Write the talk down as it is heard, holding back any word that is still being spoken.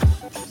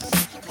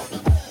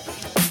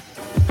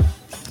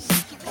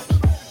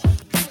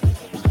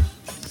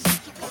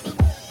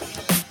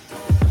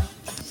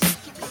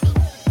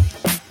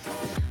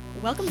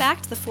back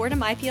to the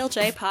Fordham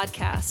IPLJ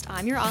podcast.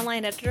 I'm your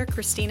online editor,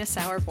 Christina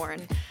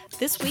Sauerborn.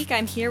 This week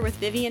I'm here with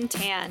Vivian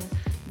Tan.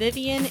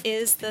 Vivian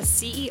is the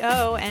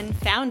CEO and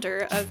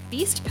founder of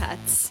Beast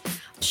Pets.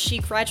 She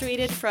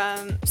graduated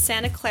from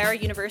Santa Clara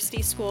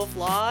University School of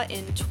Law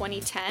in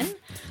 2010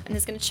 and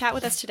is going to chat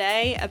with us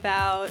today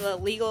about the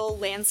legal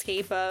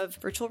landscape of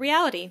virtual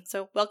reality.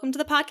 So welcome to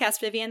the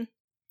podcast, Vivian.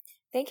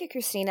 Thank you,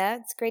 Christina.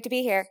 It's great to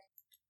be here.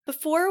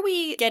 Before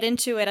we get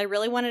into it, I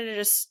really wanted to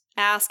just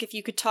ask if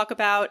you could talk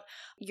about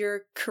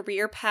your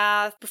career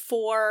path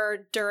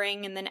before,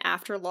 during, and then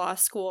after law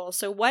school.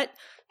 So what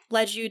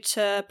led you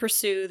to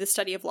pursue the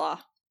study of law?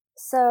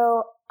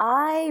 So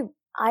I'm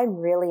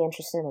really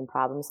interested in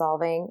problem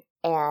solving,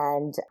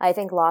 and I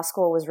think law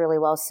school was really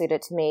well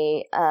suited to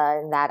me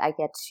in that I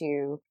get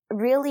to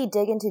really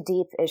dig into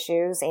deep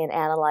issues and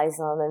analyze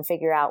them and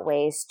figure out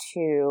ways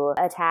to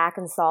attack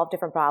and solve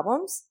different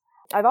problems.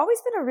 I've always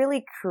been a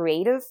really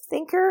creative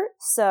thinker,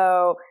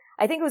 so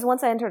I think it was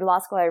once I entered law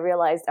school I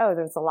realized,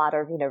 there's a lot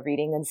of,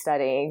 reading and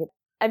studying.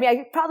 I mean,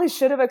 I probably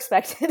should have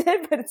expected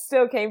it, but it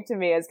still came to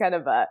me as kind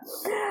of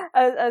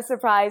a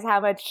surprise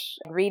how much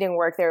reading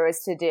work there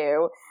was to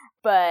do.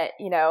 But,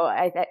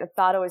 I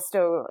thought it was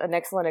still an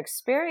excellent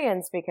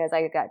experience because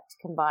I got to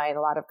combine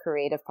a lot of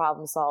creative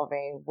problem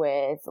solving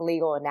with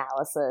legal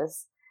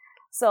analysis.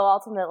 So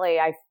ultimately,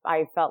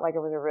 I felt like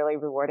it was a really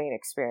rewarding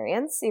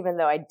experience, even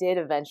though I did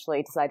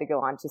eventually decide to go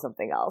on to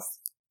something else.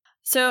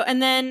 So,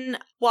 and then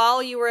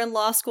while you were in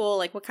law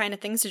school, what kind of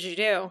things did you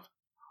do?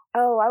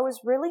 Oh, I was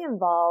really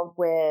involved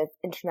with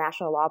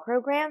international law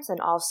programs and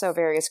also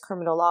various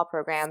criminal law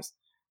programs.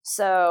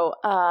 So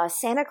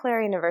Santa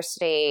Clara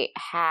University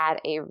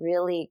had a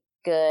really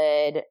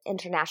good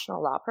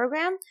international law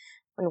program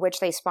in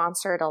which they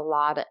sponsored a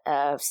lot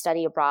of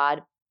study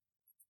abroad.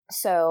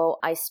 So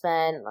I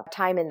spent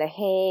time in The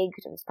Hague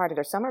as part of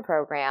their summer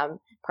program,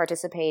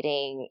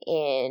 participating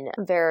in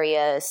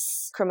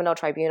various criminal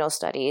tribunal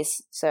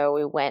studies. So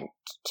we went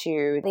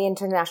to the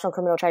International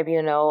Criminal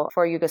Tribunal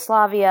for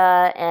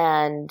Yugoslavia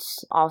and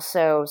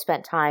also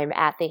spent time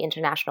at the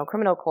International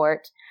Criminal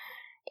Court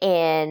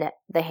in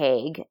The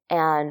Hague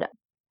and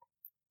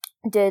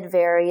did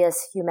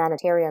various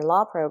humanitarian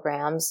law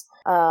programs.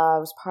 I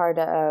was part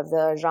of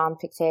the Jean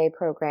Pictet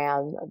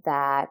program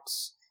that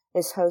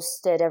is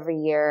hosted every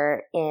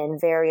year in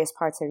various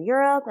parts of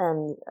Europe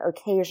and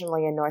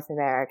occasionally in North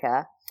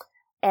America.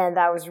 And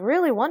that was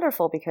really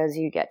wonderful because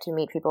you get to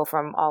meet people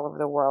from all over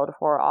the world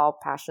who are all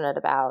passionate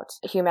about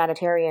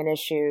humanitarian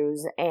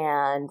issues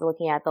and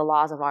looking at the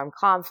laws of armed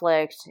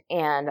conflict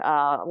and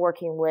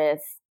working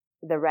with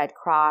the Red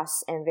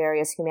Cross and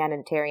various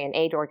humanitarian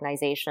aid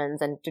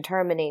organizations and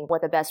determining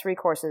what the best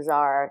recourses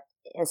are,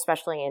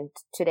 especially in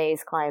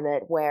today's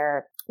climate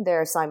where there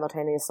are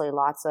simultaneously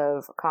lots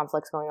of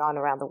conflicts going on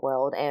around the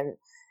world and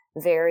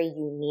very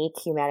unique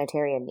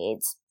humanitarian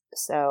needs.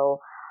 So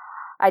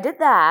I did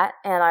that,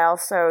 and I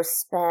also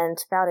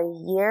spent about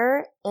a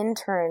year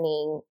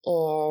interning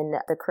in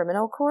the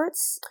criminal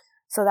courts.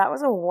 So that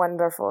was a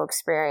wonderful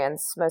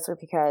experience, mostly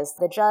because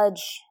the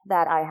judge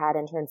that I had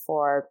interned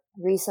for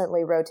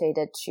recently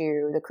rotated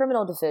to the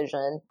criminal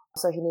division.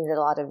 So he needed a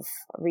lot of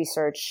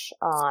research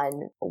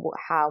on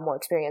how more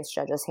experienced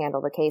judges handle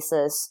the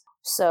cases.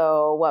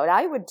 So what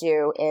I would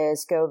do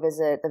is go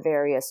visit the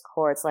various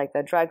courts, like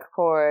the drug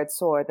courts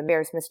or the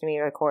various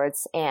misdemeanor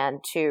courts,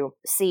 and to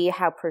see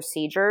how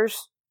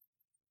procedures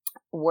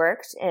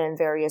worked in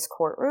various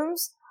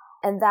courtrooms.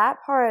 And that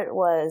part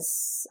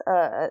was,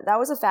 that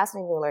was a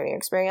fascinating learning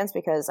experience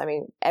because,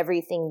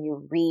 everything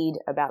you read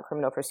about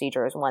criminal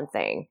procedure is one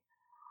thing,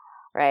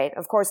 right?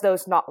 Of course,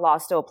 those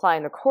laws still apply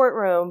in the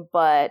courtroom,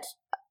 but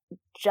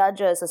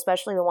judges,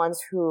 especially the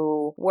ones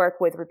who work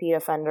with repeat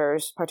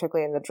offenders,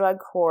 particularly in the drug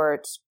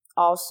court,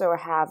 also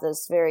have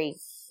this very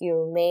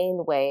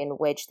humane way in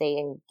which they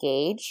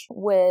engage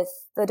with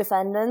the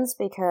defendants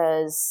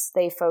because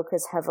they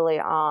focus heavily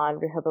on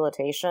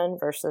rehabilitation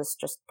versus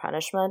just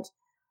punishment.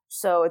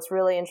 So it's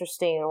really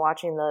interesting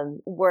watching them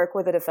work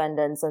with the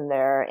defendants in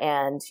there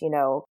and,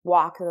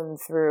 walk them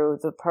through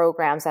the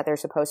programs that they're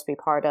supposed to be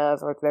part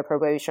of or their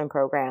probation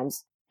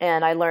programs.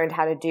 And I learned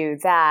how to do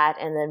that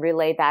and then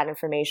relay that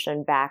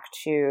information back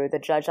to the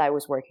judge I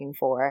was working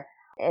for,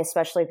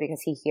 especially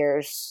because he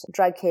hears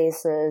drug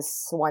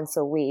cases once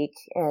a week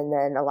and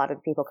then a lot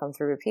of people come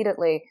through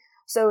repeatedly.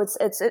 So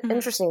it's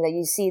interesting that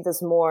you see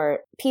this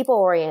more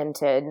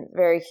people-oriented,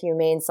 very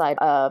humane side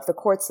of the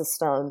court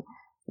system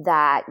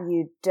that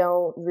you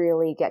don't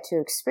really get to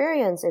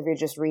experience if you're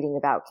just reading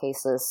about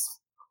cases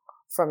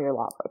from your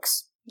law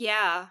books.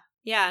 Yeah.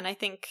 And I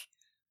think,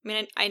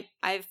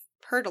 I've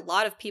heard a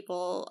lot of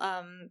people,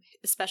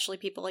 especially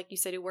people like you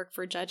said who work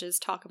for judges,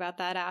 talk about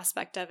that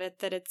aspect of it,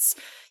 that it's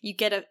you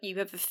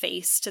have a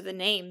face to the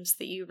names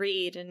that you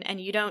read,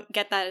 and you don't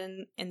get that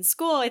in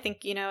school. I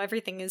think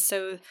everything is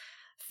so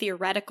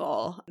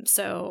theoretical.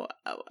 So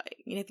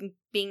I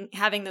think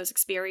having those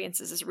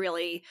experiences is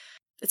really,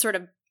 it's sort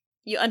of,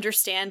 you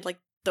understand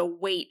the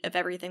weight of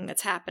everything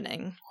that's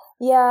happening.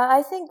 Yeah,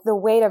 I think the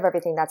weight of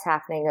everything that's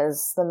happening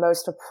is the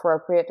most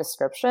appropriate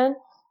description.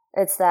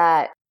 It's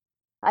that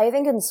I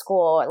think in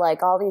school,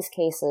 like all these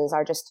cases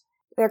are just,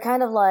 they're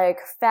kind of like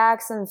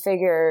facts and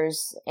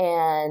figures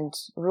and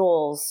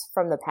rules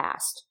from the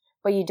past,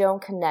 but you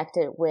don't connect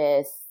it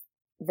with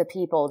the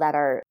people that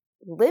are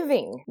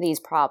living these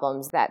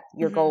problems that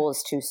your goal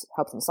is to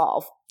help them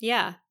solve.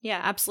 Yeah,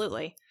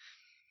 absolutely.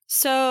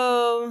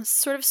 So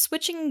sort of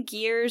switching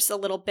gears a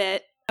little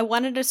bit, I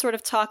wanted to sort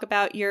of talk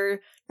about your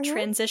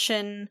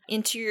transition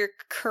into your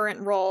current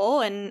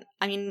role. And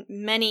I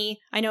mean,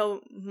 I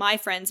know my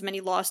friends, many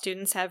law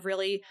students have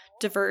really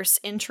diverse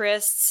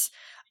interests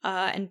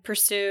and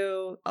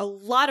pursue a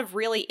lot of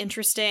really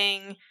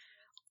interesting,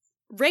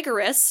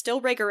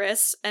 still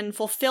rigorous and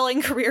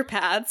fulfilling career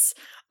paths,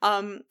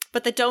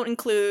 but that don't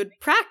include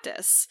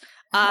practice,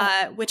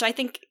 which I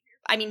think,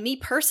 I mean, me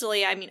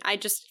personally, I mean, I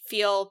just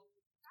feel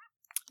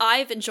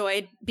I've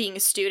enjoyed being a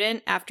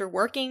student after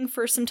working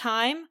for some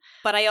time,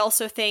 but I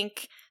also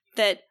think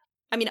that,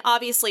 I mean,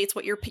 obviously it's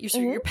what you're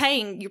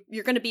paying.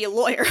 You're going to be a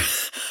lawyer,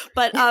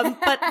 but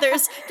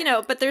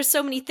there's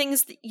so many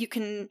things that you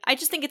can. I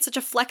just think it's such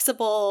a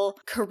flexible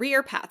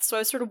career path. So I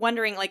was sort of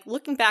wondering, like,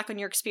 looking back on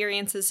your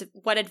experiences,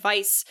 what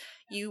advice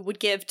you would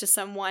give to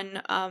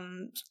someone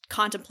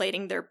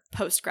contemplating their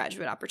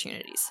postgraduate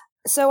opportunities.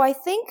 So I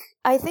think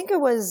it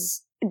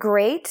was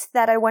great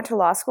that I went to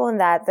law school and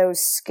that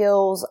those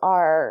skills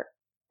are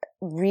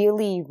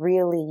really,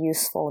 really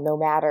useful no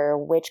matter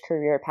which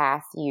career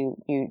path you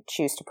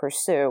choose to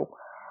pursue.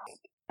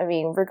 I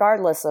mean,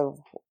 regardless of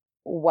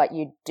what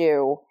you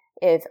do,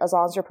 as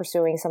long as you're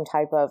pursuing some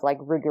type of like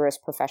rigorous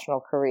professional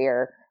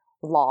career,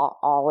 law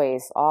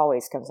always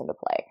comes into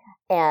play.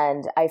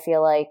 And I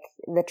feel like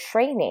the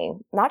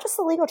training, not just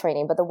the legal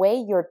training, but the way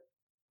you're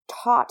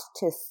taught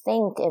to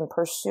think and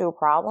pursue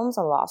problems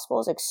in law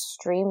school is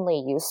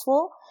extremely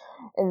useful,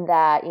 in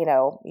that,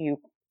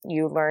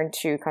 you learn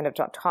to kind of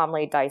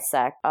calmly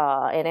dissect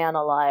and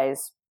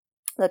analyze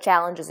the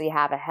challenges you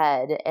have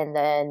ahead, and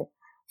then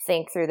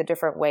think through the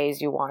different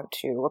ways you want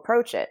to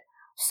approach it.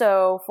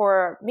 So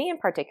for me in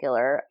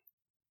particular,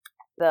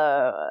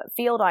 the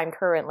field I'm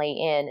currently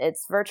in,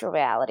 it's virtual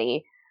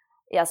reality.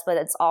 Yes, but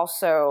it's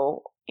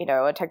also,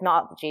 a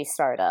technology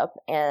startup.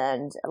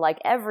 And like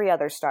every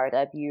other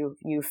startup, you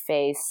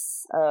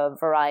face a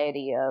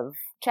variety of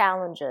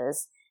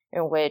challenges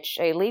in which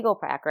a legal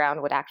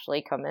background would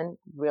actually come in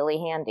really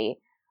handy.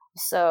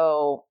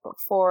 So,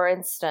 for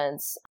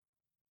instance,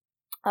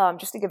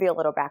 just to give you a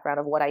little background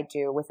of what I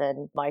do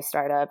within my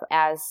startup,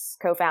 as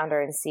co-founder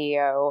and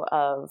CEO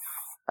of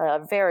a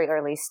very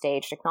early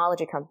stage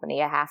technology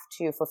company, I have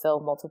to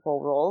fulfill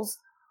multiple roles.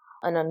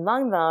 And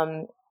among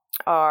them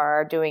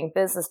are doing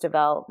business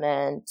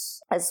development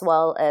as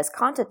well as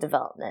content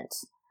development.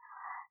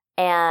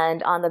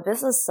 And on the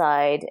business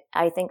side,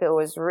 I think it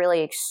was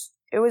really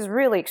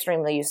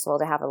extremely useful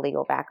to have a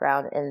legal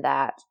background, in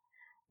that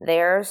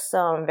there's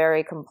some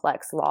very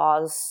complex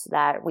laws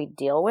that we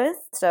deal with.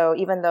 So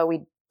even though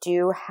we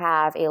do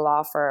have a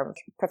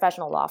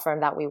professional law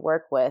firm that we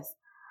work with,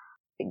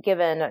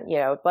 given,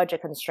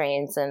 budget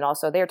constraints and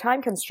also their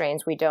time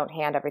constraints, we don't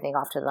hand everything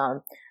off to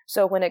them.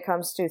 So when it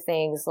comes to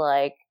things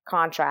like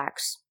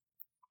contracts,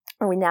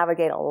 and we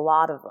navigate a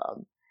lot of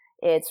them,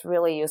 it's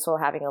really useful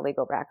having a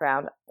legal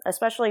background,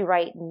 especially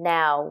right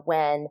now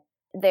when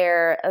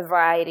there are a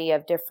variety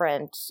of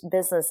different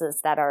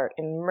businesses that are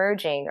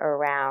emerging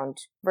around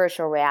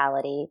virtual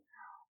reality,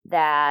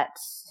 that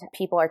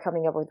people are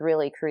coming up with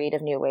really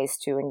creative new ways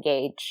to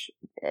engage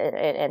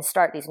and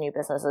start these new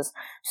businesses.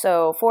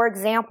 So, for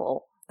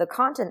example, the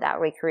content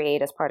that we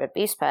create as part of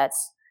Beast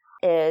Pets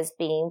is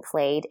being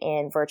played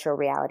in virtual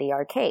reality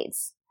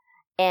arcades.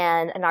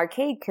 And an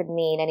arcade could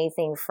mean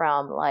anything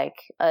from like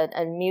an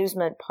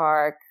amusement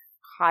park,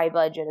 high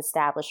budget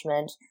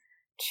establishment,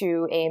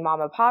 to a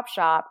mom and pop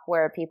shop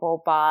where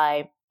people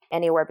buy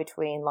anywhere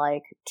between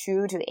like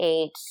 2 to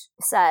 8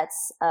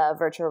 sets of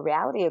virtual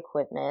reality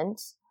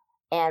equipment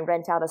and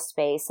rent out a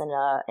space in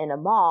a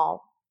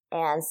mall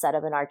and set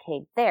up an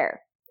arcade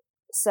there.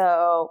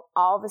 So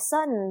all of a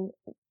sudden,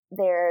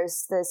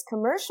 there's this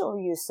commercial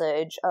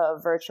usage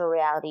of virtual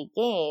reality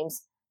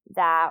games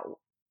that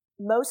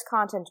most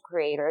content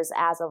creators,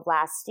 as of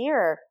last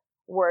year,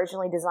 were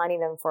originally designing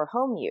them for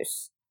home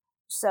use.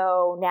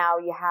 So now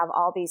you have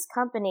all these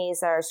companies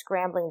that are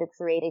scrambling to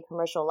create a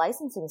commercial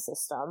licensing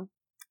system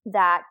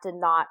that did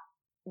not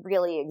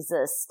really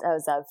exist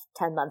as of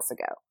 10 months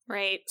ago.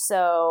 Right.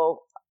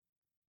 So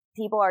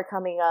people are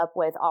coming up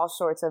with all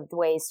sorts of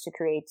ways to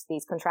create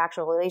these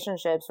contractual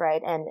relationships,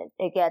 right? And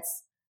it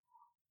gets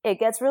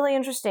really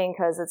interesting,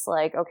 because it's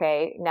like,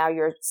 okay, now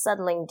you're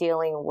suddenly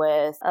dealing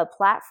with a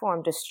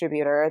platform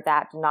distributor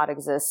that did not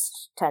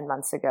exist 10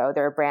 months ago.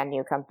 They're a brand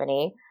new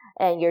company.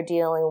 And you're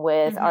dealing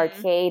with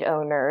arcade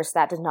owners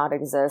that did not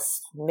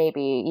exist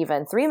maybe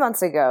even 3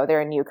 months ago.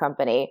 They're a new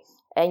company.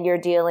 And you're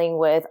dealing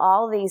with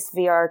all these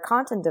VR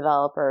content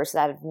developers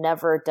that have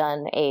never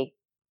done a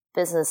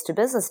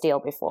business-to-business deal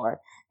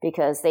before,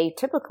 because they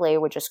typically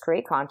would just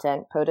create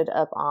content, put it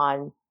up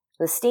on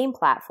the Steam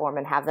platform,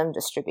 and have them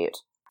distribute.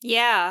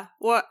 Yeah.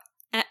 Well,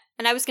 and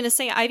And I was going to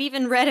say, I've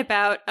even read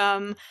about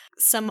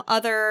some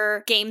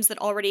other games that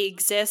already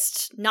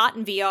exist, not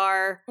in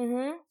VR.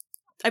 Mm-hmm.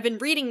 I've been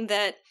reading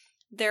that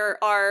there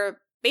are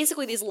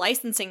basically these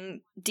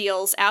licensing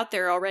deals out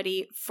there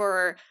already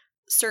for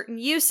certain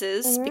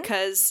uses,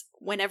 because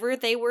whenever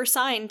they were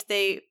signed,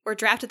 they or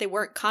drafted, they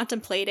weren't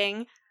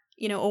contemplating,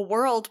 a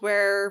world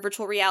where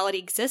virtual reality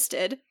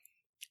existed.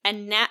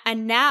 And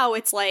now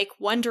it's like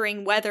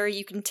wondering whether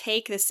you can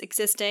take this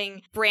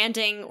existing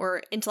branding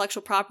or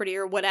intellectual property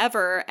or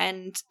whatever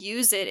and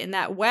use it in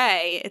that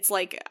way. It's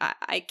like,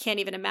 I can't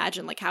even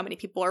imagine like how many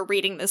people are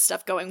reading this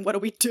stuff going, what do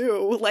we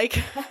do?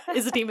 Like,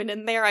 is it even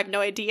in there? I have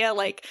no idea.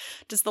 Like,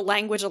 does the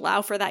language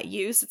allow for that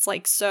use? It's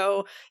like,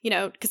 so,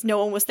 because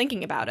no one was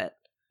thinking about it.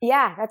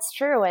 Yeah, that's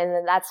true.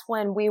 And that's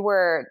when we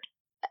were,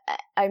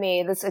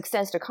 this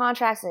extends to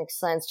contracts and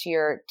extends to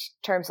your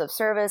terms of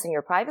service and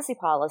your privacy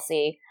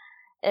policy.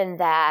 In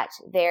that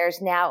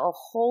there's now a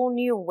whole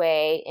new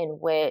way in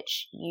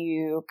which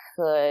you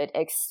could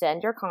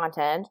extend your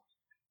content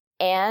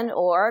and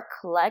or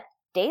collect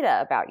data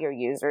about your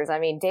users. I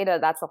mean, data,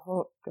 that's a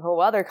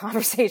whole other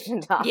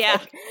conversation topic. Yeah.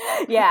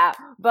 Yeah.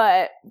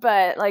 But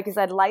like I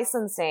said,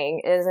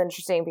 licensing is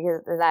interesting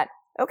because that,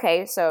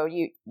 okay, so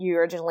you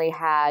originally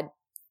had,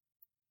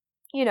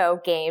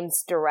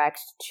 games direct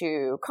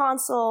to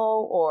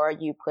console, or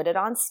you put it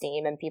on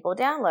Steam and people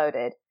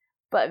downloaded.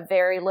 But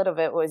very little of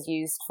it was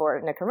used for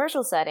in a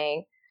commercial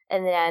setting.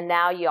 And then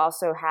now you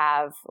also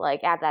have,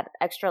 like, add that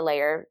extra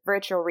layer,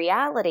 virtual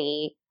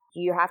reality.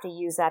 You have to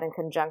use that in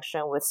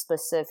conjunction with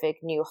specific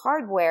new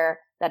hardware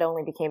that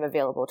only became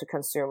available to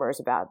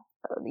consumers about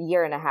a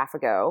year and a half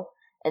ago.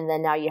 And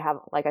then now you have,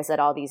 like I said,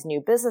 all these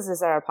new businesses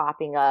that are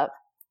popping up.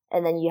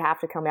 And then you have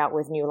to come out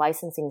with new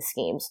licensing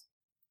schemes.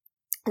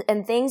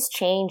 And things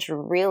change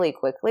really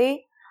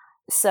quickly.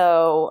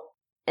 So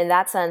in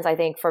that sense, I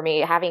think for me,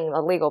 having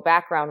a legal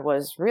background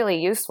was really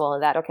useful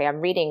in that, okay,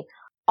 I'm reading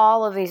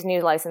all of these new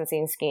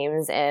licensing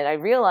schemes and I'm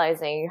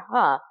realizing,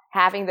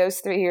 having those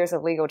 3 years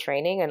of legal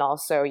training and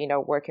also,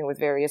 working with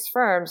various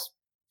firms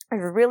has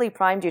really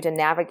primed you to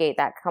navigate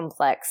that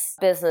complex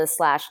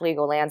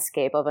business/legal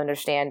landscape of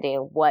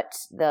understanding what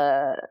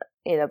the,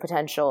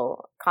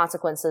 potential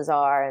consequences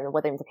are and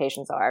what the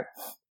implications are.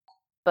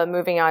 But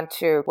moving on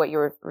to what you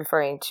were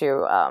referring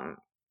to,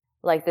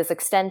 like this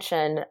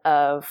extension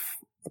of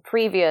the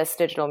previous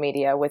digital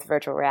media with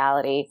virtual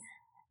reality,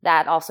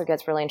 that also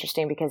gets really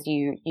interesting because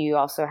you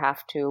also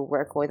have to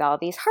work with all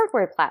these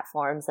hardware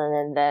platforms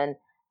and then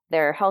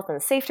their health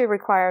and safety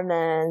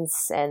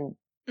requirements and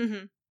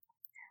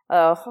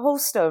a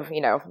host of,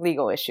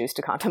 legal issues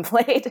to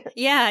contemplate.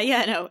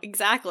 Yeah, no,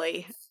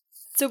 exactly.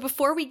 So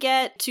before we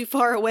get too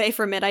far away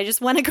from it, I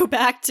just want to go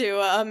back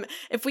to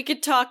if we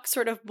could talk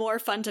sort of more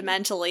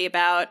fundamentally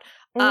about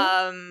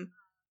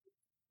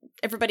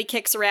everybody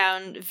kicks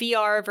around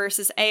VR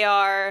versus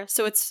AR.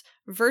 So it's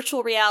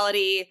virtual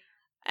reality,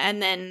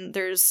 and then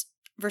there's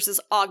versus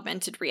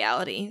augmented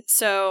reality.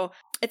 So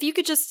if you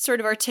could just sort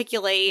of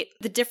articulate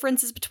the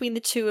differences between the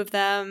two of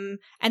them,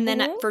 and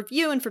then for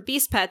you and for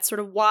Beast Pets, sort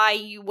of why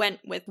you went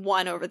with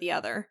one over the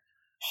other.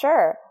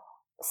 Sure.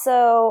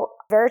 So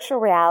virtual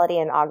reality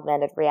and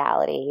augmented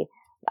reality,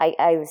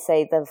 I would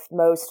say the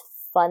most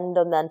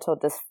fundamental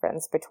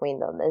difference between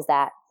them is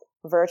that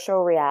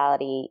virtual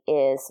reality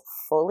is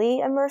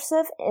fully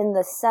immersive in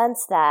the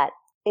sense that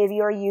if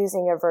you're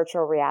using a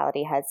virtual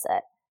reality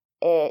headset,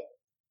 it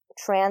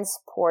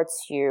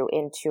transports you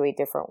into a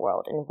different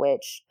world in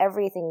which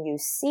everything you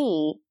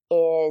see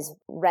is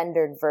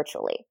rendered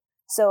virtually.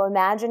 So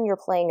imagine you're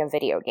playing a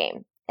video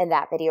game and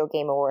that video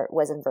game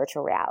was in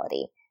virtual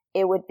reality.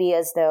 It would be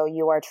as though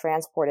you are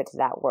transported to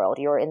that world.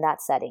 You're in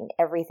that setting.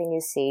 Everything you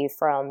see,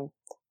 from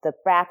the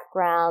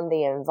background,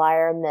 the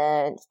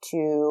environment,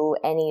 to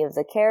any of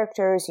the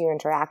characters you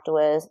interact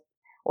with,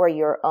 or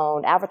your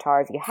own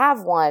avatar, if you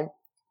have one,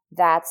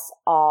 that's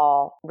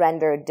all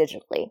rendered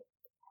digitally.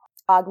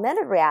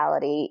 Augmented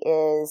reality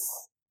is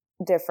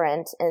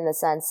different in the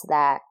sense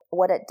that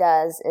what it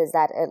does is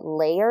that it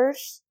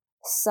layers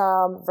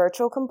some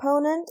virtual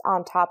component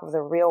on top of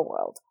the real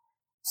world.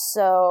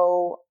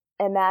 So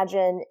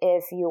imagine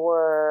if you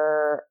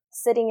were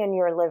sitting in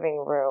your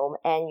living room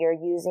and you're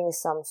using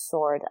some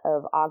sort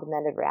of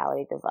augmented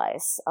reality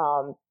device.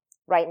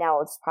 Right now,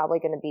 it's probably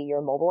going to be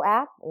your mobile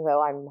app,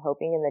 though I'm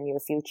hoping in the near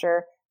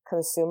future,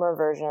 consumer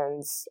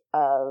versions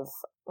of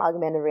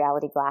augmented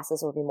reality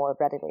glasses will be more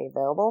readily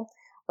available.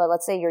 But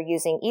let's say you're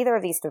using either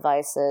of these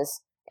devices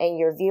and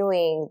you're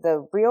viewing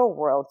the real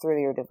world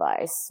through your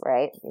device,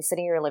 right? You're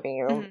sitting in your living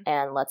room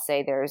and let's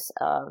say there's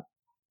a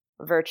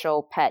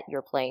virtual pet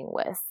you're playing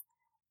with.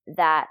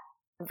 That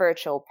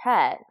virtual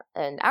pet,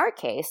 in our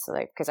case,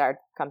 because our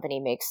company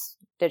makes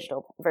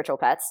digital virtual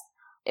pets,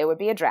 it would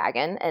be a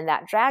dragon, and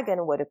that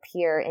dragon would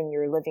appear in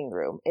your living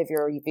room if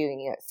you're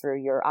viewing it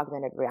through your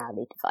augmented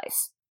reality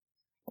device.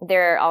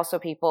 There are also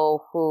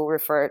people who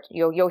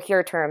you'll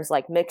hear terms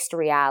like mixed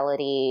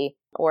reality,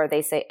 or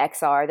they say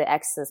XR. The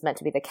X is meant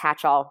to be the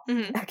catch-all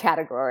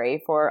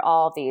category for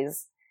all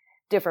these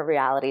different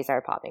realities that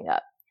are popping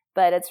up.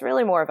 But it's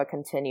really more of a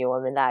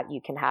continuum in that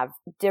you can have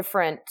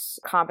different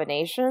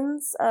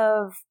combinations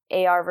of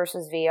AR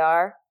versus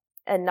VR.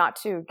 And not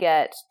to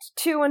get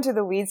too into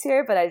the weeds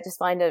here, but I just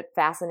find it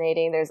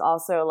fascinating. There's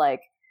also like,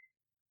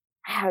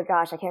 oh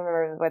gosh, I can't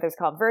remember whether it's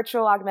called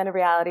virtual augmented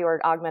reality or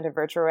augmented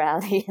virtual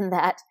reality, in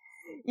that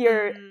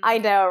I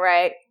know,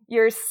 right?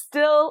 You're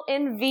still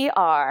in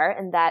VR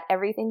and that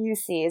everything you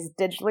see is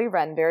digitally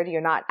rendered.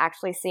 You're not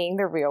actually seeing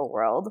the real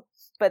world,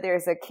 but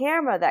there's a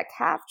camera that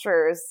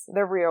captures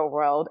the real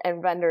world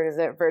and renders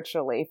it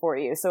virtually for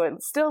you. So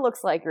it still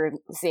looks like you're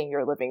seeing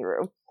your living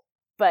room,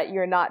 but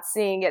you're not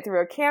seeing it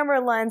through a camera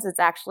lens. It's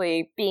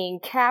actually being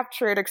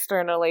captured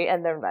externally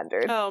and then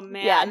rendered. Oh,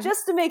 man. Yeah,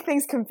 just to make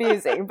things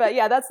confusing. But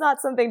yeah, that's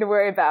not something to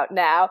worry about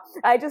now.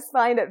 I just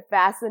find it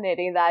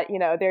fascinating that,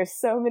 there's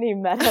so many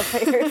meta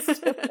layers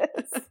to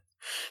this.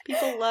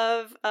 People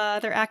love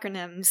their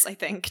acronyms, I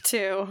think,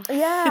 too.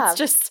 Yeah. It's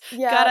just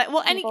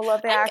people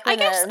love their acronyms. I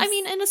guess,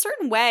 in a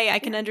certain way, I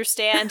can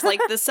understand, like,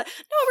 this, no,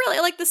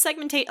 really, like, the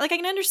segmentation, like, I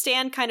can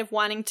understand kind of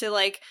wanting to,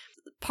 like,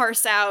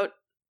 parse out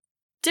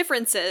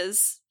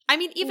differences.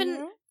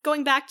 Even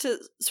going back to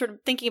sort of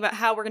thinking about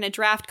how we're going to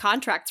draft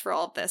contracts for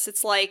all of this,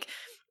 it's like,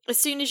 as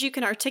soon as you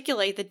can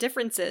articulate the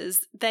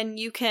differences, then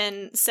you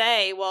can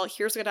say, well,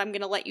 here's what I'm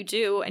going to let you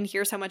do, and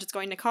here's how much it's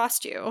going to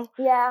cost you.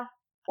 Yeah.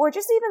 Or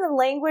just even the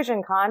language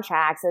in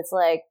contracts. It's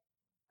like,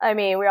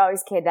 we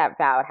always kid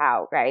about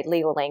how, right,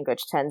 legal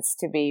language tends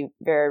to be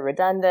very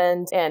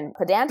redundant and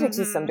pedantic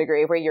to some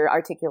degree, where you're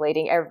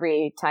articulating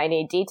every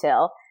tiny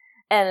detail.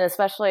 And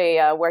especially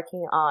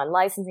working on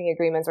licensing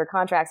agreements or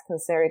contracts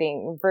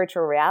concerning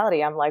virtual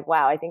reality, I'm like,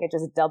 wow, I think it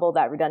just doubled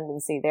that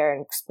redundancy there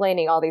and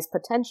explaining all these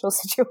potential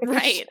situations.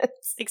 Right.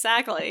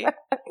 Exactly.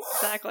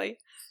 Exactly.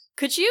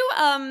 Could you,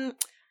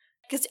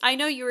 because I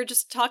know you were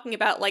just talking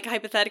about, like,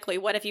 hypothetically,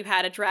 what if you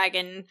had a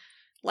dragon,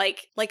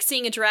 like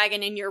seeing a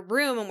dragon in your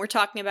room, and we're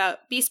talking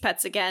about Beast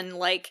Pets again,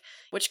 like,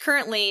 which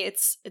currently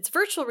it's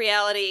virtual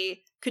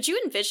reality. Could you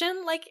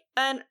envision, like,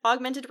 an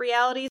augmented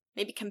reality,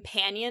 maybe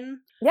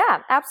companion?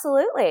 Yeah,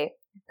 absolutely.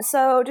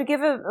 So to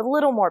give a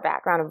little more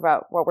background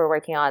about what we're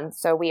working on,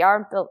 so we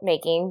are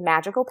making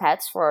magical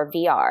pets for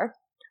VR,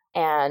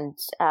 and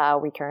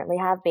we currently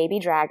have baby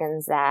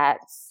dragons that,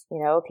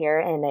 appear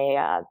in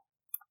a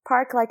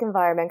park-like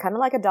environment, kind of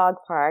like a dog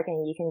park,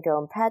 and you can go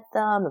and pet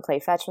them and play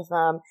fetch with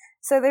them.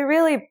 So they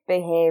really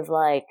behave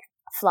like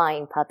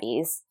flying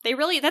puppies.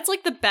 That's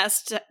like the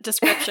best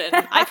description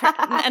I've heard.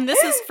 And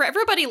this is for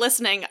everybody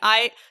listening.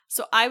 I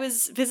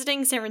was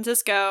visiting San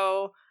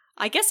Francisco,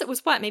 I guess it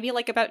was maybe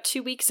like about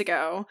 2 weeks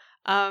ago,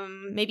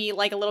 maybe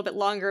like a little bit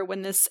longer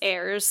when this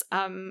airs.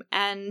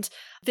 And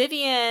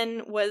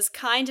Vivian was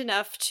kind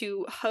enough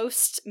to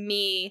host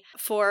me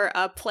for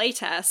a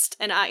playtest.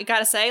 And I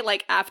gotta say,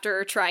 like,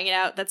 after trying it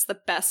out, that's the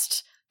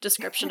best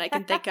description I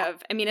can think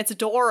of. It's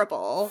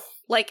adorable.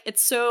 Like,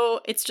 it's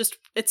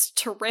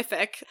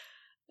terrific.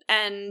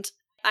 And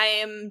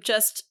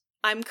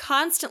I'm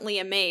constantly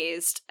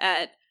amazed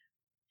at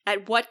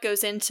what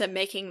goes into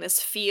making this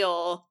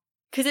feel,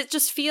 because it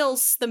just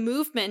feels, the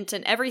movement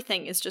and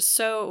everything is just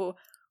so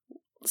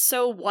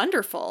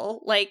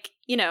wonderful. Like,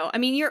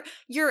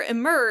 you're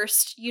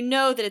immersed,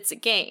 that it's a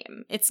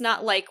game. It's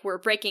not like we're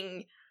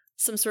breaking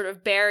some sort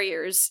of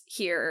barriers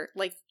here.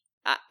 Like,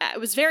 I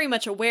was very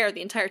much aware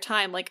the entire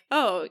time, like,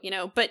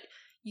 but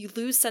you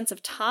lose sense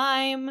of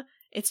time.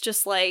 It's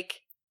just like,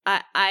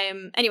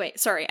 anyway,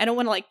 sorry, I don't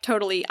want to like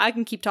totally, I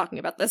can keep talking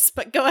about this,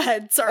 but go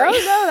ahead, sorry. Oh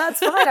no, that's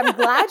fine. I'm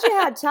glad you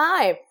had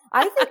time.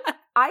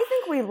 I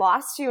think we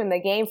lost you in the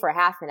game for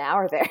half an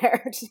hour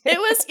there. It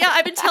was, yeah,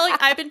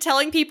 I've been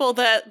telling people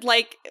that,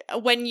 like,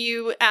 when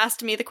you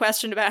asked me the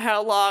question about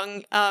how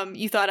long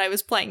you thought I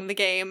was playing the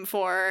game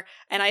for,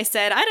 and I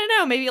said, I don't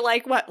know, maybe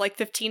like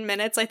 15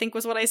 minutes, I think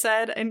was what I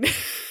said. And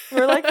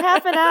we're like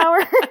half an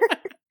hour.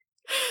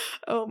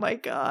 Oh my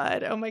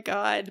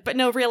god. But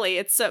no, really,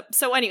 it's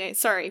so anyway,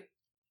 sorry.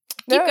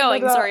 Keep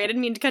going. Sorry, I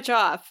didn't mean to cut you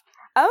off.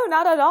 Oh,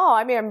 not at all.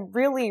 I'm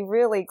really,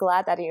 really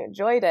glad that you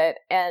enjoyed it.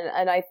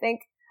 And I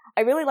think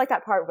I really like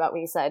that part about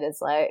what you said.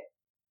 It's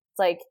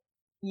like,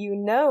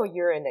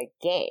 you're in a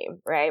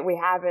game, right? We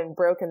haven't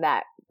broken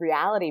that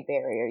reality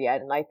barrier yet.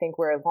 And I think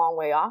we're a long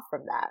way off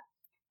from that.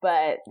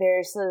 But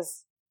there's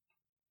this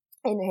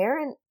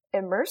inherent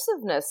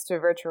immersiveness to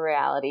virtual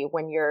reality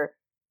when you're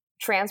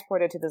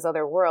transported to this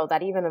other world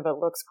that, even if it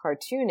looks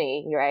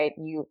cartoony, right,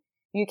 you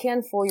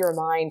can fool your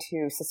mind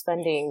to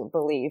suspending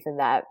belief in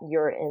that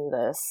you're in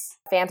this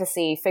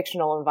fantasy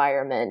fictional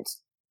environment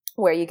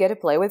where you get to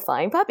play with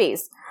flying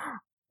puppies.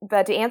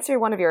 But to answer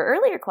one of your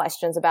earlier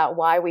questions about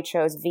why we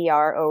chose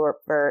VR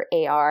over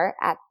AR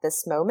at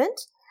this moment,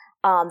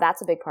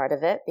 that's a big part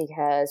of it,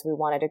 because we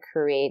wanted to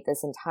create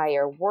this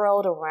entire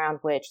world around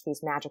which these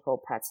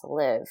magical pets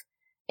live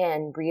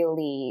and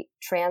really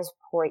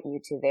transport you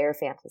to their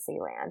fantasy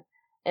land.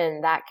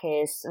 In that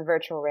case,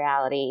 virtual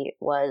reality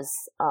was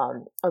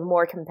a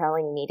more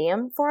compelling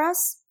medium for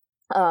us,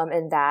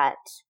 in that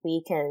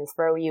we can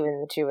throw you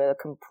into a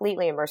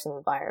completely immersive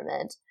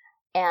environment.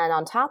 And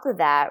on top of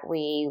that,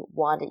 we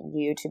wanted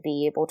you to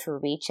be able to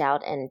reach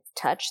out and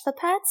touch the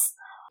pets.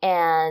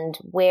 And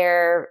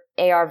where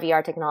AR,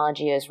 VR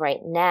technology is right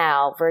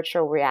now,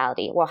 virtual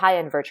reality, well,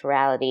 high-end virtual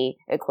reality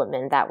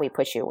equipment that we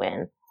put you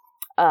in,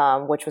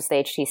 which was the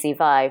HTC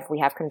Vive, we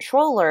have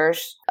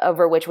controllers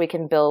over which we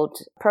can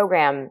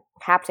program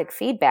haptic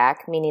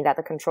feedback, meaning that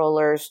the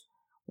controllers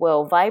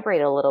will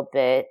vibrate a little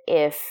bit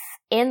if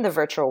in the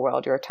virtual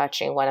world you're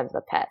touching one of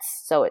the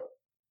pets. So it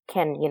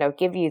can,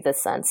 give you the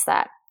sense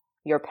that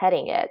you're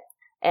petting it.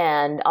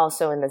 And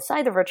also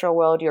inside the virtual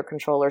world, your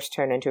controllers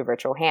turn into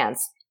virtual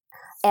hands.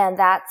 And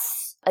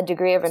that's a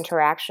degree of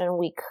interaction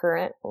we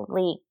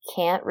currently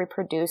can't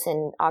reproduce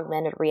in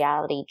augmented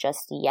reality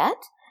just yet,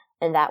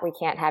 and that we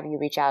can't have you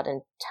reach out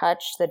and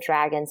touch the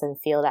dragons and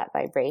feel that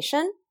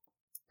vibration.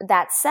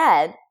 That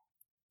said,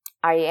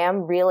 I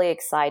am really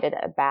excited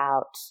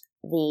about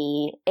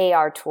the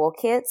AR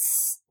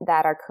toolkits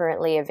that are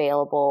currently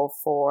available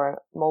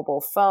for mobile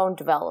phone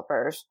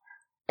developers,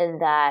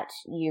 and that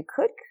you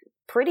could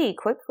pretty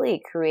quickly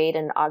create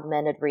an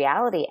augmented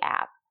reality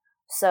app.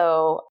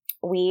 So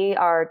we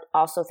are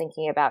also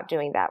thinking about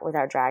doing that with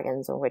our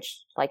dragons, in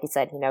which, like you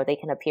said, they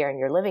can appear in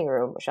your living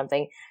room or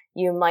something.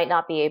 You might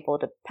not be able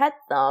to pet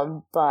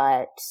them,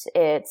 but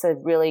it's a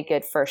really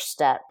good first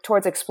step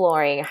towards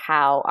exploring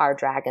how our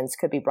dragons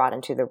could be brought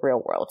into the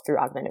real world through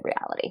augmented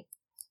reality.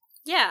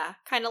 Yeah,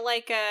 kind of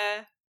like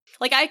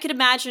I could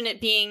imagine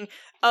it being,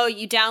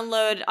 you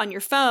download on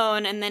your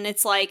phone and then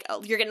it's like,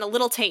 you're getting a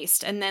little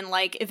taste. And then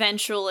like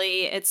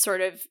eventually it's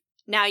sort of,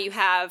 now you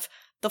have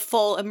the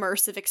full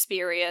immersive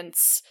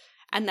experience.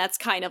 And that's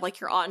kind of like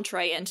your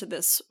entree into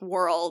this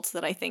world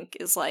that I think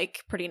is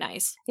like pretty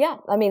nice. Yeah,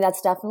 I mean,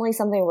 that's definitely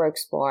something we're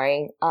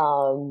exploring.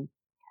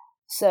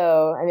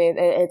 So, I mean,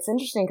 it's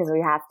interesting because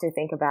we have to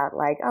think about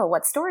like,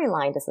 what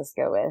storyline does this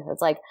go with?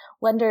 It's like,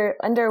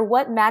 under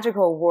what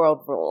magical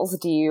world rules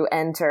do you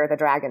enter the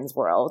dragon's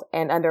world?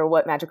 And under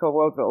what magical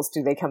world rules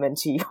do they come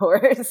into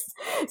yours?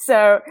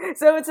 So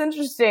it's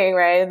interesting,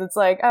 right? It's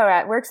like,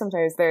 at work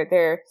sometimes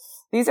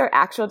these are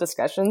actual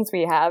discussions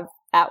we have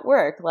at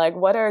work. Like,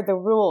 what are the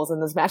rules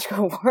in this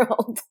magical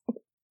world?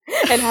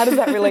 And how does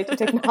that relate to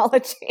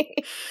technology?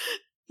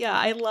 Yeah,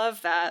 I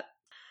love that.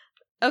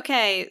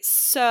 Okay,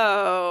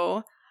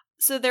 so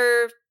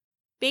they're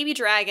baby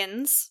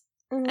dragons,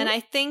 and I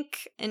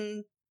think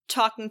in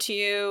talking to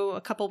you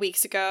a couple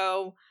weeks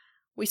ago,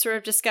 we sort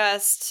of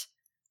discussed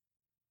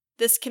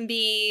this can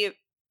be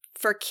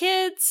for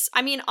kids.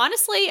 I mean,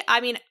 honestly,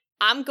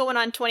 I'm going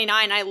on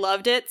 29. I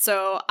loved it,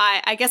 so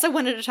I guess I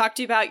wanted to talk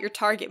to you about your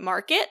target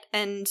market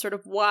and sort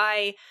of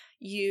why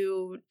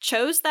you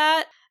chose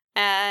that,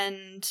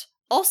 and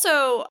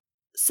also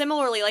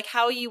similarly, like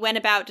how you went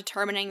about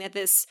determining that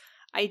this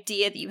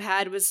idea that you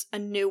had was a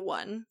new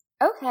one.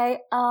 Okay,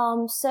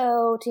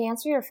 so to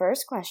answer your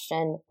first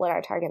question, what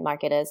our target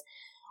market is,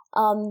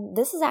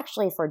 this is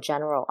actually for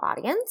general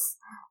audience.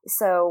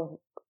 So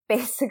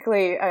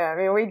basically,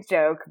 we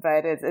joke,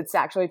 but it's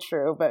actually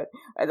true, but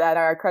that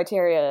our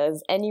criteria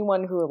is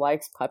anyone who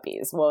likes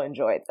puppies will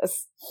enjoy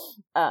this.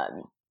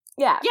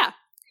 Yeah. Yeah,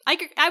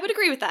 I would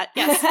agree with that,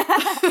 yes.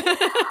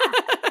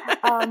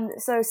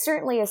 So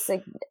certainly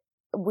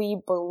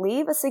we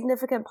believe a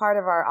significant part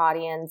of our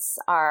audience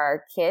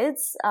are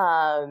kids,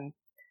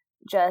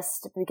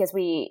 just because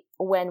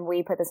when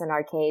we put this in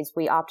arcades,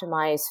 we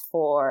optimize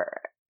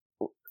for,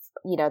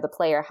 the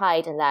player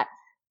height, and that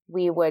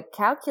we would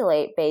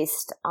calculate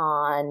based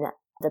on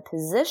the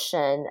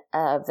position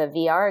of the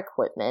VR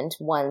equipment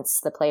once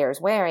the player is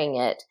wearing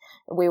it.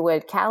 We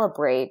would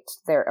calibrate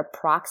their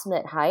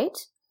approximate height.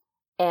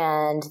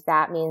 And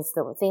that means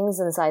the things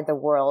inside the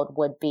world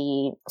would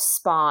be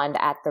spawned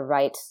at the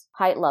right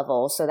height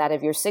level, so that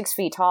if you're 6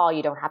 feet tall,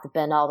 you don't have to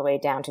bend all the way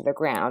down to the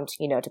ground,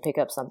 to pick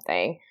up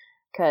something.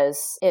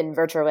 Because in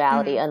virtual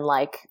reality,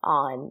 unlike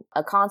on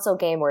a console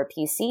game or a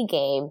PC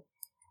game,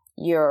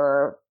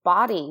 your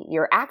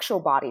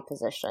actual body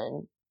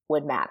position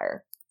would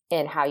matter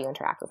in how you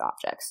interact with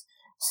objects.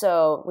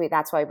 So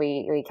that's why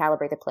we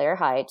calibrate the player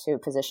height to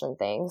position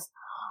things.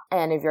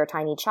 And if you're a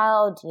tiny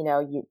child,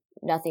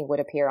 nothing would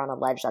appear on a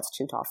ledge that's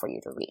too tall for you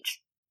to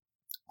reach.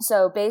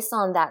 So based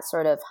on that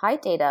sort of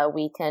height data,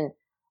 we can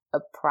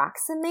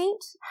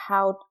approximate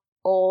how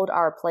old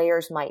our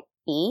players might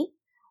be.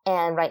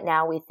 And right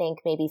now we think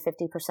maybe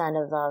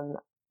 50% of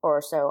them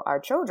or so are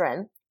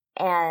children.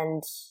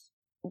 And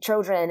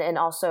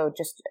also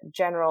just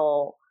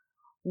general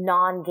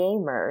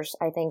non-gamers,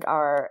 I think,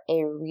 are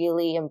a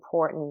really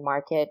important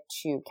market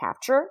to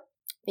capture,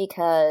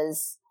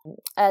 because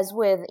as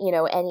with,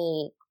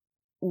 any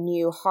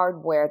new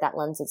hardware that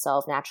lends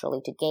itself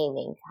naturally to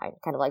gaming,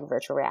 kind of like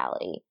virtual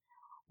reality,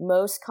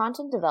 most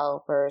content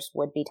developers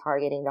would be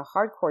targeting the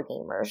hardcore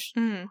gamers,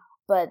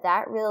 but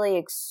that really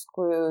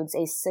excludes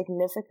a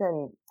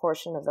significant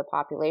portion of the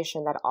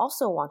population that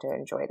also want to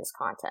enjoy this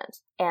content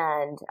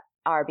and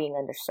are being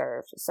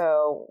underserved.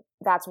 So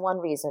that's one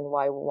reason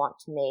why we want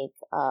to make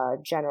a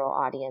general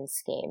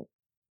audience game.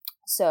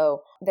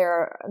 So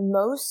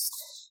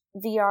most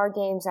VR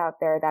games out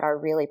there that are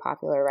really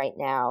popular right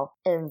now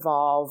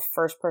involve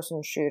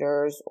first-person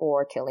shooters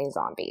or killing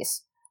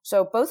zombies.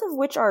 So both of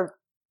which are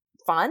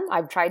fun.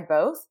 I've tried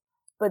both,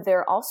 but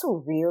they're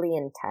also really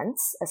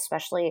intense,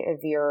 especially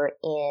if you're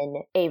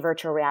in a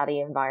virtual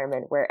reality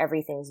environment where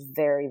everything's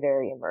very,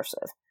 very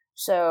immersive.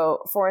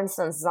 So, for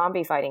instance,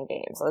 zombie fighting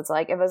games. So it's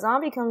like if a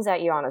zombie comes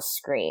at you on a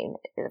screen,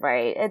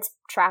 right, it's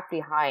trapped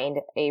behind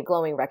a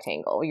glowing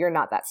rectangle. You're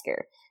not that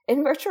scared.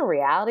 In virtual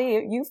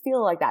reality, you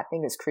feel like that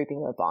thing is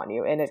creeping up on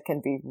you, and it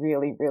can be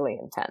really, really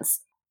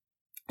intense.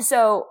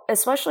 So,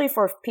 especially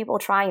for people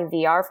trying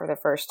VR for the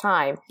first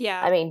time,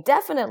 Yeah. I mean,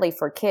 definitely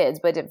for kids,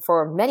 but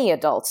for many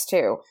adults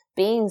too,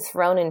 being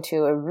thrown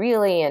into a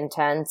really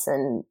intense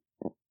and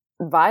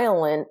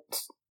violent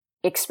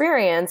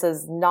experience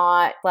is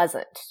not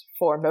pleasant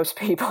for most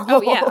people.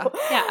 Oh, yeah.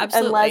 Yeah,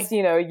 absolutely. Unless,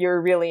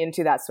 you're really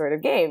into that sort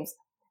of games.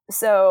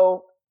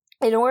 So,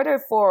 in order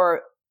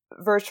for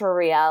virtual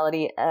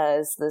reality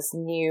as this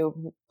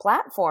new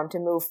platform to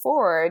move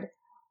forward,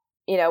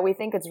 we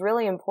think it's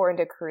really important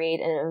to create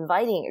an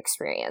inviting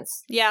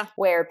experience. Yeah.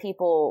 Where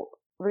people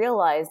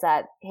realize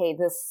that, hey,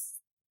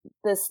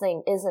 this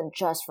thing isn't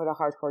just for the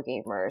hardcore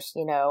gamers,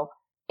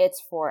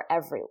 it's for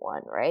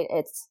everyone, right?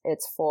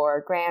 It's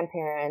for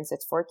grandparents,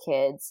 it's for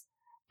kids.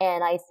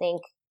 And I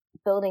think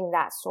building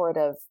that sort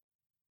of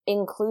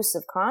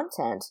inclusive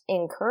content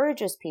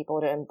encourages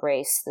people to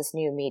embrace this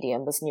new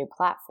medium, this new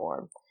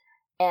platform.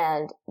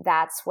 And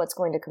that's what's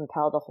going to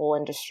compel the whole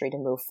industry to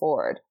move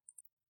forward.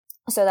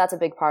 So that's a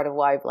big part of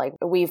why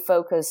we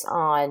focus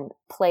on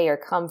player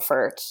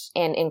comfort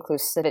and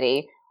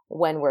inclusivity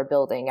when we're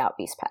building out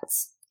these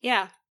pets.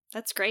 Yeah,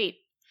 that's great.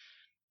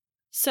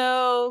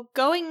 So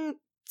going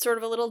sort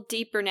of a little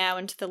deeper now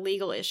into the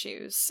legal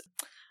issues.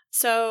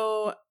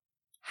 So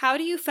how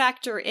do you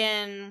factor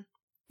in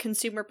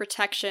consumer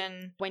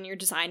protection when you're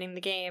designing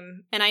the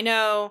game? And I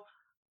know,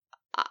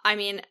 I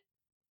mean,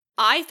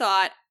 I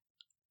thought,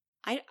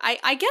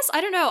 I guess, I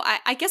don't know.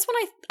 I guess when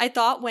I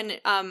thought when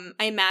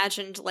I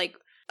imagined like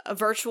a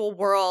virtual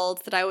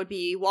world that I would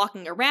be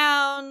walking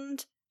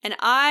around, and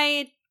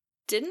I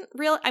didn't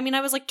really, I mean, I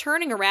was like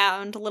turning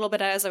around a little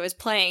bit as I was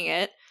playing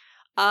it.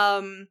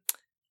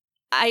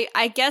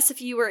 I guess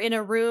if you were in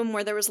a room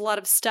where there was a lot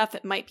of stuff,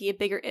 it might be a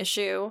bigger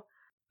issue.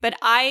 But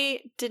I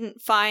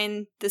didn't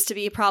find this to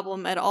be a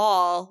problem at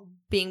all,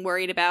 being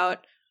worried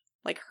about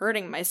like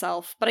hurting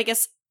myself. But I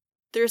guess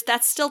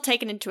that's still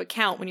taken into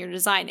account when you're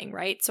designing,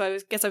 right? So I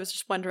guess I was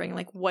just wondering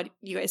like what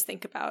you guys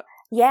think about.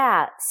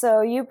 Yeah,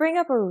 so you bring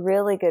up a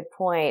really good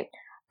point.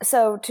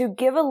 So to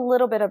give a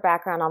little bit of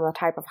background on the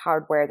type of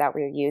hardware that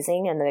we're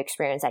using and the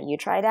experience that you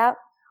tried out,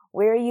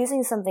 we're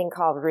using something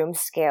called room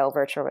scale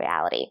virtual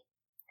reality.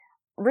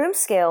 Room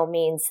scale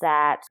means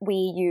that we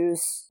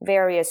use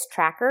various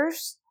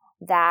trackers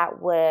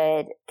that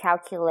would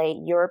calculate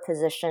your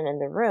position in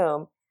the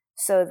room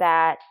so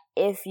that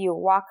if you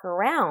walk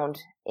around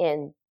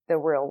in the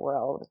real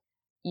world,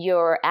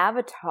 your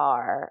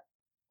avatar,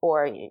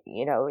 or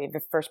if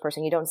the first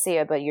person, you don't see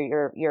it, but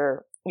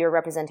your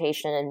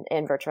representation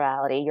in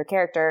virtuality, your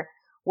character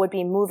would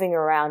be moving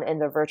around in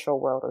the virtual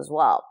world as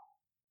well.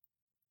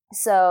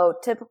 So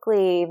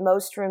typically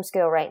most room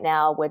scale right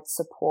now would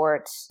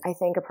support, I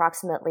think,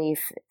 approximately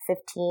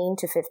 15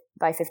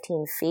 by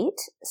 15 feet.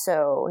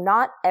 So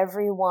not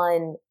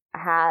everyone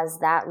has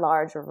that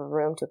large of a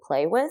room to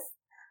play with.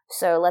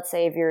 So let's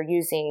say if you're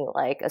using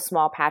like a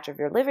small patch of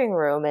your living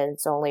room and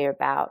it's only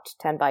about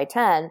 10 by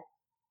 10,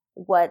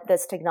 what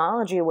this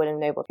technology would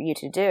enable you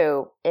to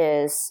do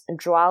is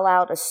draw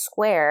out a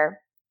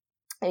square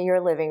in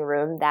your living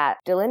room that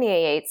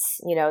delineates,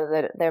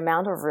 the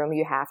amount of room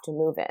you have to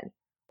move in.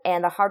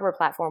 And the hardware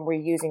platform we're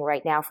using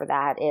right now for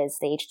that is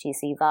the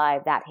HTC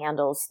Vive that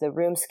handles the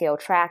room scale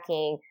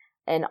tracking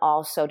and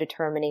also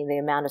determining the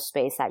amount of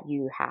space that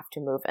you have to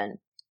move in.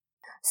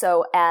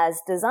 So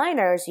as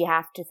designers, you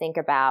have to think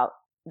about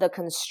the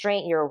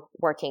constraint you're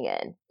working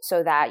in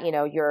so that,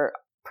 you're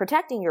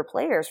protecting your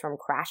players from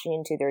crashing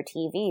into their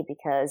TV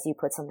because you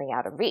put something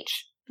out of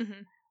reach.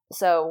 Mm-hmm.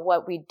 So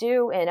what we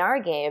do in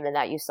our game, and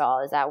that you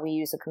saw, is that we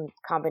use a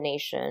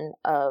combination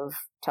of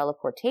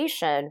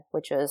teleportation,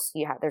 which is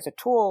there's a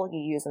tool you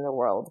use in the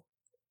world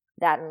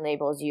that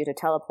enables you to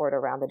teleport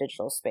around the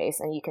digital space,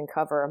 and you can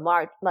cover a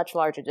much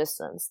larger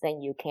distance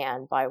than you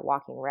can by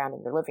walking around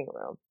in your living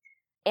room,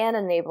 and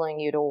enabling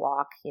you to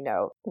walk,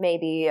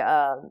 maybe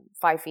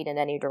 5 feet in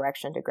any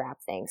direction to grab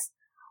things.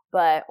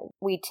 But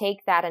we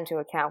take that into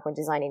account when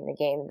designing the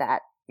game,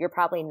 that you're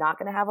probably not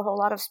going to have a whole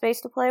lot of space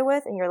to play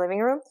with in your living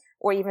room.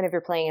 Or even if you're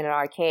playing in an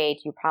arcade,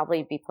 you'll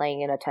probably be playing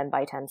in a 10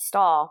 by 10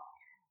 stall.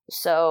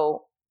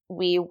 So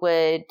we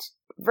would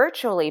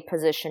virtually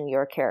position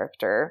your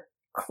character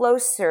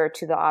closer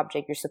to the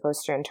object you're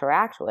supposed to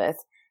interact with,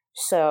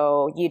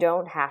 so you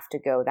don't have to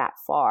go that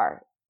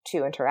far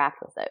to interact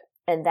with it.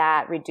 And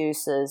that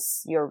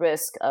reduces your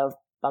risk of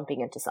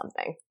bumping into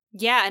something.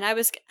 Yeah, and I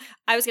was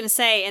going to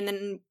say, and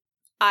then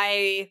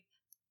I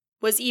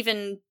was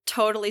even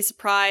totally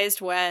surprised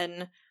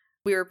when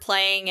we were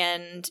playing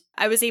and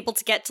I was able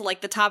to get to like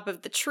the top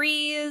of the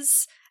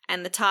trees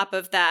and the top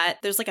of that.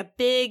 There's like a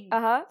big,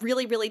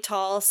 really, really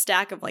tall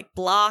stack of like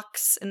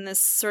blocks in this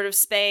sort of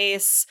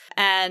space.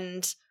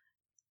 And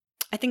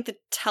I think the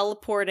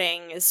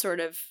teleporting is sort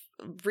of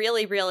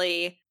really,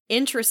 really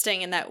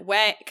interesting in that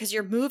way, because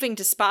you're moving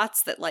to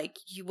spots that like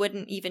you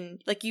wouldn't even,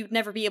 like you'd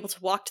never be able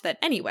to walk to that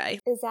anyway.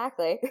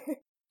 Exactly.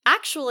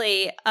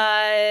 Actually,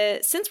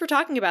 since we're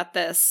talking about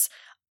this,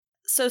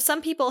 so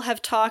some people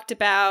have talked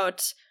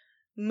about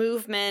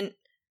movement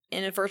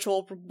in a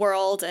virtual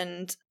world,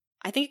 and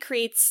I think it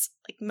creates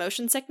like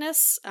motion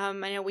sickness. I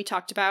know we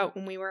talked about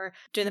when we were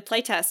doing the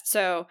playtest.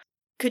 So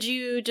could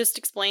you just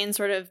explain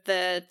sort of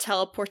the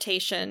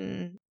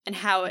teleportation and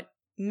how it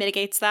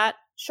mitigates that?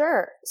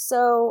 Sure.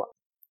 So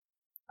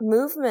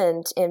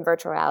movement in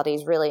virtual reality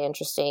is really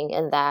interesting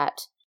in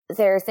that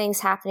there are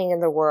things happening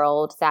in the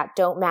world that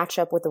don't match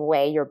up with the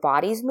way your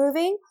body's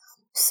moving.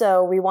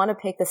 So we want to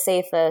pick the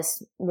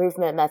safest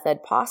movement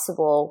method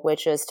possible,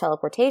 which is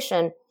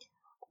teleportation.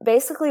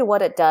 Basically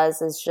what it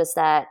does is just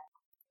that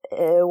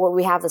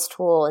we have this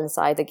tool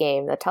inside the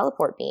game, the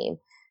teleport beam.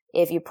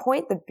 If you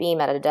point the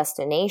beam at a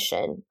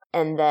destination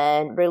and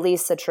then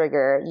release the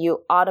trigger,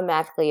 you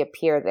automatically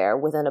appear there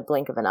within a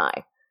blink of an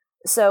eye.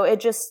 So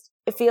it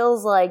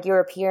feels like you're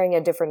appearing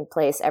in a different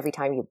place every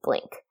time you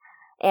blink.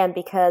 And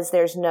because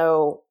there's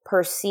no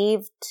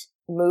perceived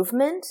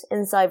movement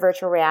inside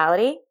virtual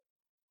reality,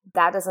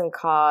 that doesn't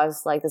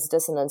cause like this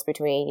dissonance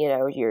between,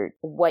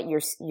 what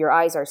your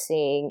eyes are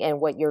seeing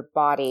and what your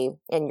body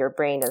and your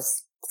brain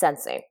is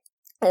sensing.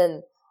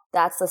 And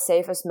that's the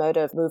safest mode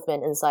of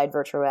movement inside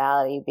virtual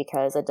reality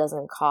because it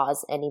doesn't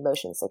cause any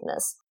motion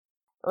sickness.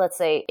 Let's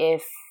say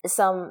if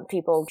some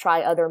people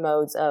try other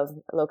modes of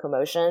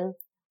locomotion,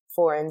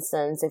 for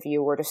instance, if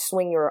you were to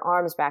swing your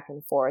arms back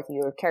and forth,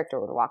 your character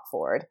would walk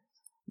forward.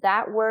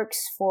 That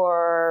works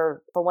from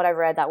what I've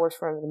read, that works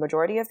for the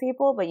majority of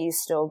people, but you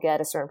still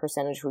get a certain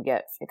percentage who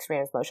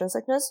experience motion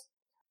sickness.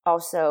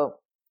 Also,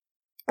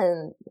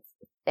 and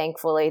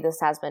thankfully, this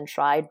has been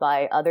tried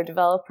by other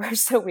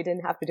developers, so we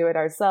didn't have to do it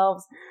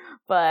ourselves.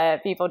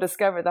 But people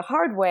discovered the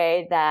hard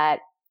way that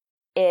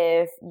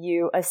if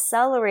you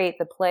accelerate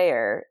the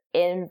player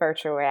in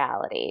virtual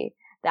reality,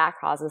 that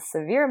causes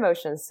severe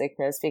motion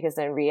sickness because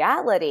in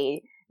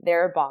reality,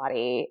 their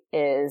body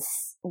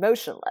is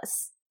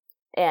motionless.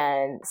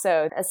 And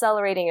so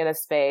accelerating in a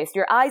space,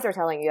 your eyes are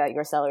telling you that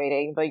you're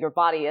accelerating, but your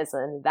body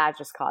isn't. That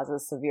just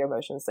causes severe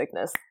motion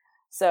sickness.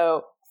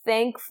 So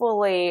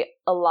thankfully,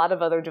 a lot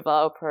of other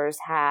developers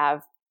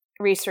have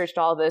researched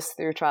all this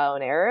through trial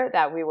and error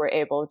that we were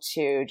able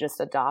to just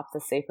adopt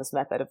the safest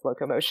method of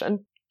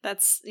locomotion. I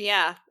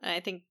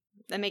think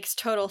that makes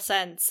total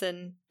sense.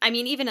 And I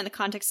mean, even in the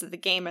context of the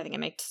game, I think it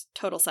makes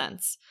total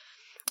sense.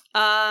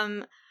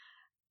 Have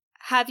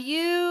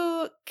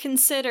you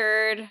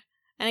considered,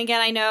 and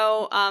again, I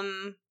know,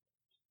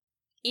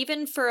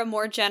 even for a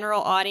more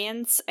general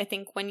audience, I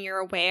think when you're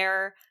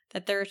aware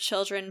that there are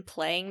children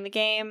playing the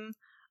game,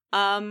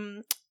 that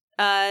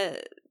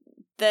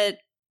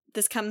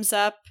this comes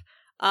up.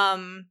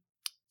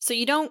 So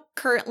you don't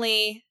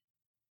currently,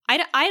 I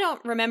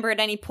don't remember at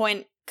any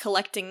point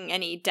collecting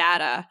any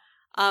data.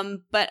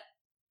 But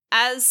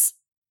as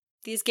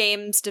these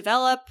games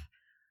develop,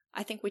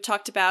 I think we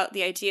talked about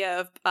the idea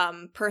of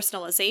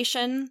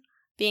personalization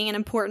being an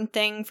important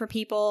thing for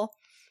people.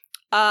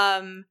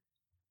 Do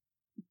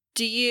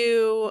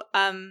you,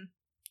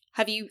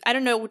 have you, I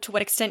don't know to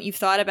what extent you've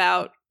thought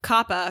about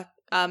COPPA,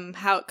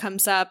 how it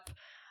comes up,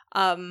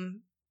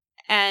 and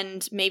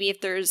maybe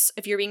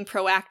if you're being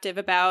proactive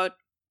about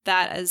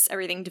that as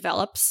everything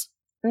develops.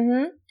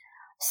 Mm-hmm.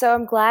 So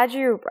I'm glad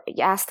you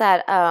asked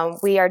that.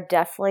 We are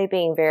definitely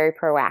being very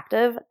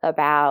proactive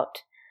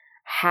about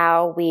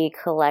how we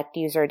collect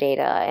user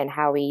data and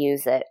how we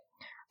use it.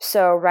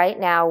 So right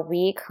now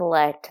we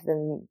collect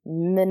the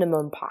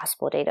minimum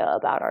possible data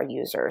about our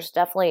users.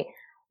 Definitely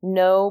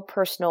no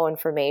personal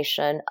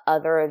information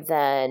other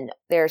than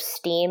their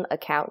Steam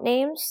account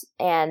names.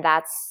 And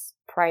that's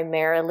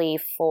primarily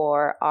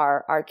for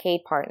our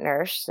arcade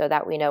partners so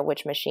that we know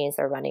which machines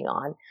they're running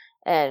on.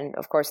 And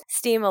of course,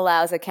 Steam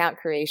allows account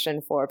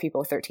creation for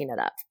people 13 and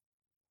up.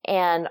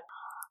 And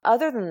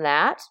other than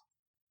that,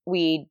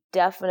 we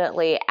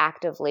definitely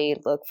actively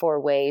look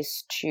for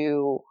ways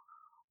to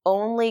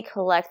only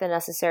collect the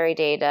necessary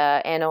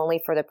data and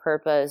only for the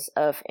purpose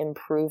of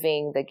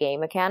improving the game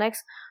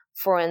mechanics.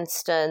 For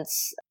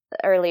instance,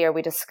 earlier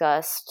we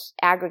discussed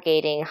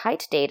aggregating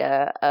height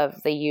data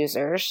of the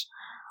users,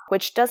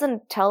 which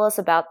doesn't tell us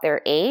about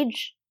their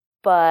age,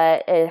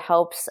 but it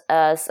helps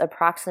us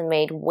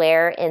approximate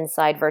where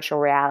inside virtual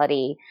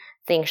reality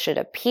things should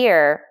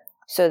appear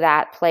so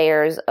that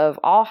players of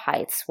all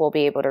heights will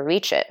be able to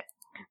reach it.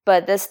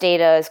 But this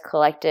data is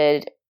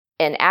collected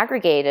and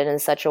aggregated in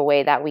such a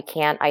way that we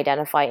can't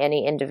identify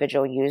any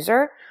individual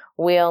user.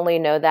 We only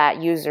know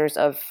that users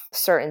of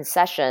certain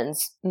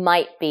sessions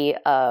might be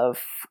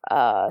of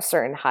a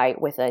certain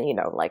height within,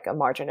 like a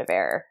margin of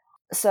error.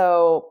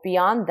 So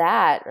beyond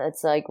that,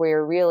 it's like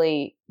we're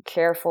really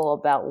careful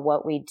about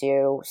what we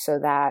do so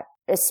that,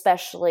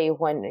 especially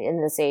when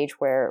in this age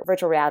where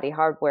virtual reality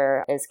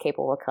hardware is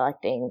capable of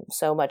collecting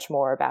so much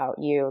more about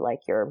you, like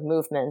your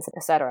movements,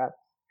 etc.,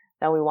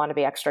 that we want to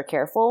be extra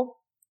careful.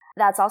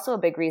 That's also a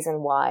big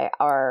reason why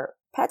our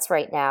pets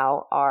right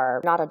now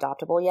are not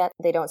adoptable yet.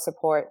 They don't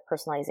support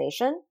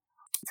personalization.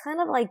 It's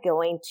kind of like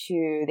going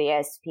to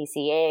the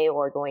SPCA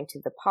or going to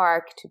the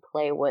park to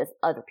play with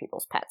other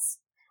people's pets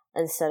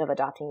instead of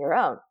adopting your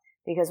own.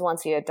 Because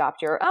once you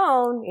adopt your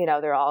own,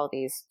 there are all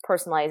these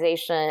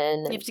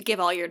personalization. You have to give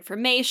all your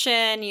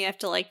information. You have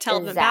to like tell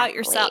them about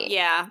yourself.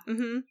 Yeah.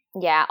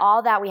 Mm-hmm. Yeah,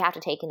 all that we have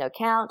to take into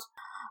account.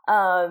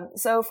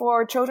 So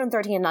for children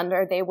 13 and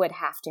under, they would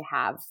have to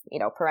have,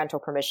 parental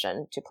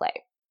permission to play.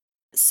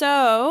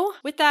 So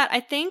with that, I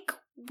think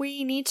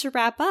we need to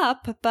wrap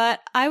up, but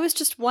I was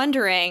just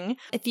wondering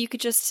if you could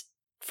just,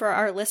 for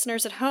our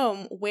listeners at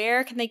home,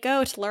 where can they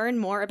go to learn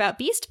more about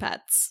Beast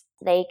Pets?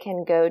 They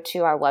can go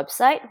to our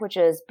website, which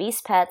is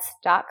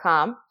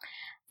beastpets.com,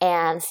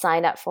 and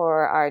sign up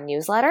for our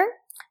newsletter.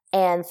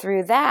 And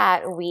through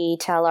that, we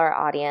tell our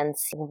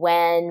audience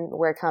when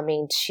we're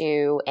coming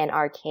to an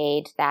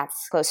arcade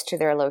that's close to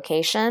their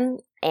location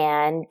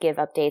and give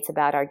updates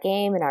about our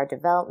game and our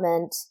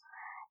development.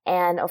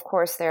 And of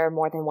course, they're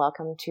more than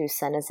welcome to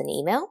send us an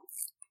email.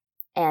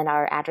 And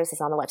our address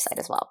is on the website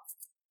as well.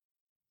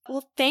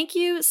 Well, thank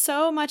you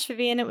so much,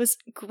 Vivian. It was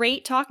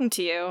great talking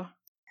to you.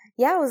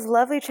 Yeah, it was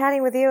lovely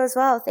chatting with you as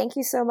well. Thank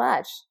you so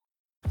much.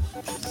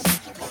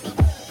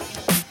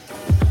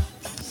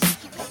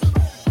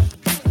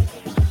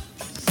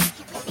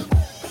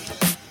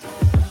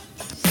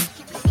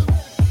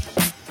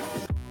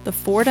 The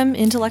Fordham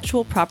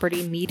Intellectual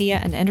Property, Media,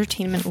 and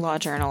Entertainment Law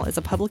Journal is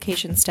a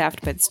publication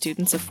staffed by the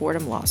students of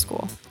Fordham Law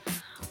School.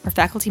 Our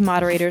faculty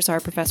moderators are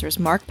Professors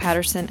Mark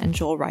Patterson and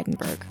Joel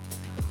Reidenberg.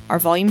 Our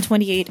Volume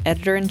 28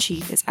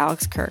 Editor-in-Chief is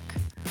Alex Kirk.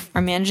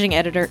 Our Managing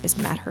Editor is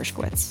Matt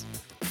Hershkowitz.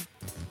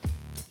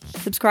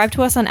 Subscribe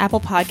to us on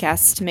Apple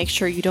Podcasts to make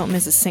sure you don't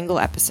miss a single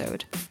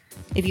episode.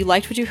 If you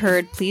liked what you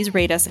heard, please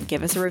rate us and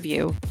give us a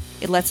review.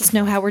 It lets us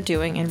know how we're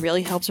doing and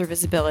really helps our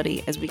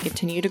visibility as we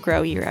continue to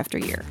grow year after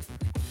year.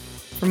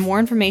 For more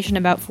information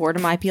about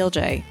Fordham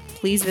IPLJ,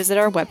 please visit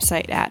our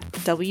website at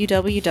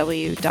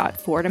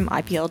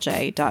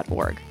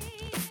www.fordhamiplj.org.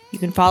 You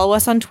can follow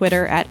us on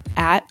Twitter at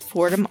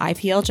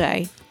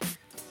FordhamIPLJ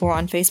or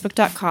on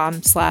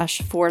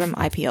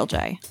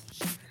Facebook.com/FordhamIPLJ.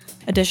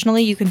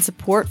 Additionally, you can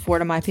support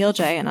Fordham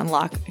IPLJ and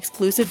unlock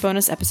exclusive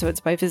bonus episodes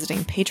by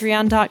visiting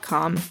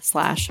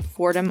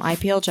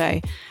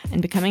patreon.com/FordhamIPLJ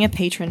and becoming a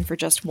patron for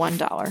just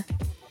 $1.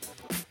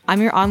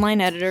 I'm your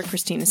online editor,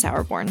 Christina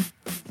Sauerborn.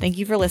 Thank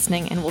you for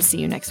listening, and we'll see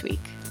you next week.